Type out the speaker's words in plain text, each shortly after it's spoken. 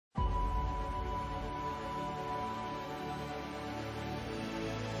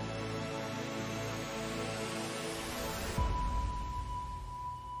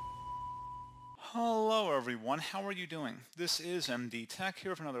Hello everyone, how are you doing? This is MD Tech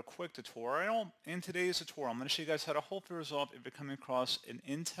here with another quick tutorial. In today's tutorial, I'm going to show you guys how to hopefully resolve if you're coming across an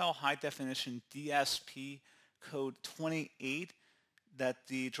Intel High Definition DSP code 28 that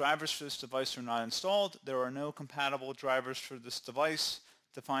the drivers for this device are not installed. There are no compatible drivers for this device.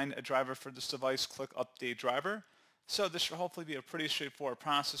 To find a driver for this device, click Update Driver. So this should hopefully be a pretty straightforward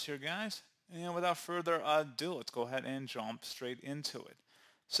process here, guys. And without further ado, let's go ahead and jump straight into it.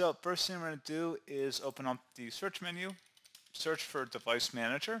 So first thing we're going to do is open up the search menu, search for Device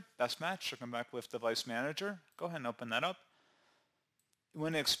Manager, best match, should come back with Device Manager. Go ahead and open that up. You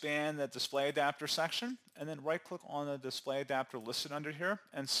want to expand the display adapter section and then right click on the display adapter listed under here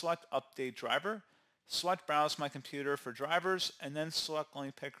and select Update Driver. Select Browse My Computer for drivers and then select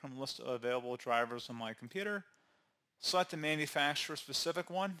only pick from the list of available drivers on my computer. Select the manufacturer specific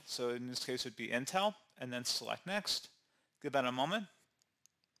one, so in this case it would be Intel, and then select Next. Give that a moment.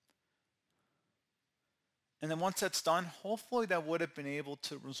 And then once that's done, hopefully that would have been able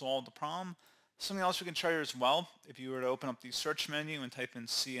to resolve the problem. Something else we can try here as well, if you were to open up the search menu and type in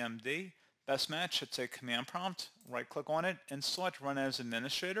CMD, best match should say command prompt, right click on it and select Run as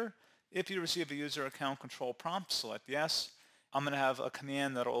Administrator. If you receive a user account control prompt, select yes. I'm going to have a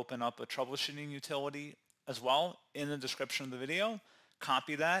command that will open up a troubleshooting utility as well in the description of the video.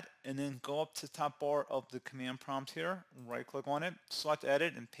 Copy that and then go up to the top bar of the command prompt here, right click on it, select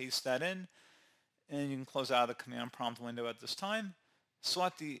Edit and paste that in. And you can close out of the command prompt window at this time.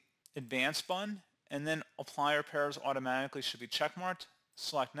 Select the Advanced button, and then Apply Repairs automatically should be checkmarked.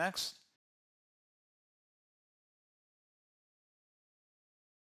 Select Next.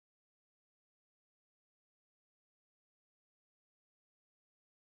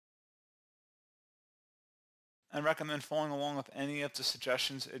 I recommend following along with any of the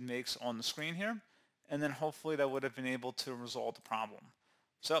suggestions it makes on the screen here, and then hopefully that would have been able to resolve the problem.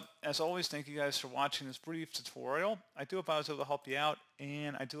 So, as always, thank you guys for watching this brief tutorial. I do hope I was able to help you out,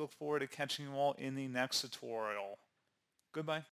 and I do look forward to catching you all in the next tutorial. Goodbye.